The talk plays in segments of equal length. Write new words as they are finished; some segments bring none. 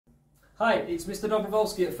Hi, it's Mr.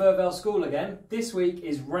 Dobrovolsky at Furvale School again. This week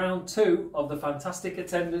is round 2 of the Fantastic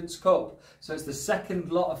Attendance Cup. So it's the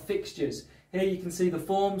second lot of fixtures. Here you can see the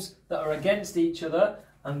forms that are against each other.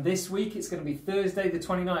 And this week it's going to be Thursday the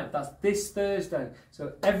 29th. That's this Thursday.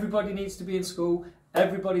 So everybody needs to be in school.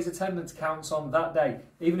 Everybody's attendance counts on that day,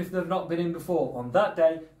 even if they've not been in before. On that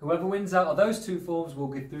day, whoever wins out of those two forms will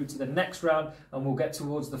get through to the next round and we'll get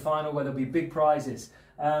towards the final where there'll be big prizes.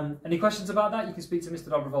 Any questions about that? You can speak to Mr.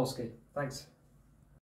 Dobrovolsky. Thanks.